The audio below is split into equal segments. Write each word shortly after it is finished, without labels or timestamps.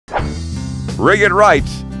Rig It Right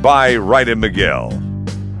by Wright and McGill.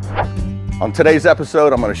 On today's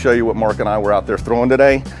episode, I'm going to show you what Mark and I were out there throwing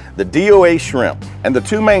today, the DOA shrimp. And the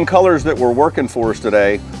two main colors that were working for us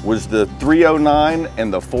today was the 309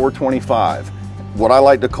 and the 425. What I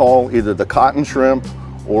like to call either the cotton shrimp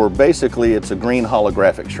or basically it's a green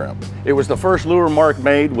holographic shrimp. It was the first lure Mark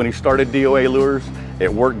made when he started DOA lures.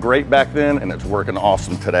 It worked great back then and it's working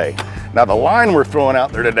awesome today. Now the line we're throwing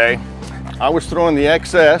out there today, I was throwing the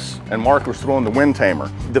XS and Mark was throwing the Wind Tamer.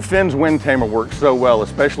 The Finn's Wind Tamer worked so well,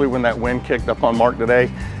 especially when that wind kicked up on Mark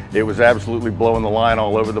today. It was absolutely blowing the line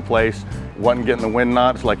all over the place. Wasn't getting the wind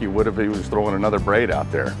knots like he would if he was throwing another braid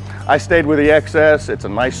out there. I stayed with the XS. It's a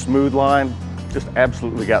nice smooth line. Just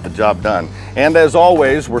absolutely got the job done. And as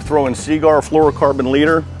always, we're throwing Seagar fluorocarbon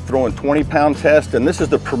leader, throwing 20-pound test, and this is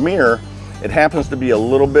the Premier. It happens to be a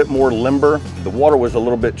little bit more limber. The water was a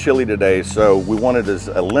little bit chilly today, so we wanted as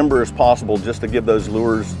limber as possible just to give those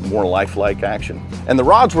lures more lifelike action. And the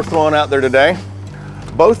rods we're throwing out there today,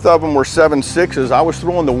 both of them were 7.6s. I was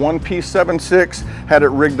throwing the one-piece 7.6, had it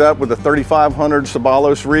rigged up with a 3500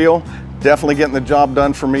 Sabalos reel. Definitely getting the job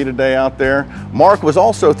done for me today out there. Mark was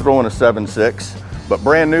also throwing a 7.6, but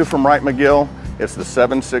brand new from Wright McGill, it's the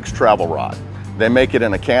 7.6 travel rod. They make it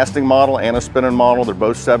in a casting model and a spinning model. They're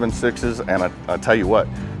both 7.6s, and I tell you what,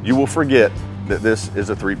 you will forget that this is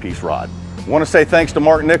a three-piece rod. I want to say thanks to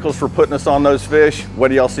Mark Nichols for putting us on those fish. Wait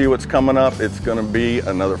till y'all see what's coming up. It's going to be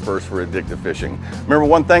another first for Addictive fishing. Remember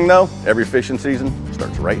one thing though, every fishing season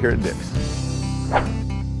starts right here at Dick's.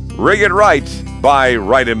 Rig It Right by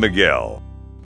Wright and McGill.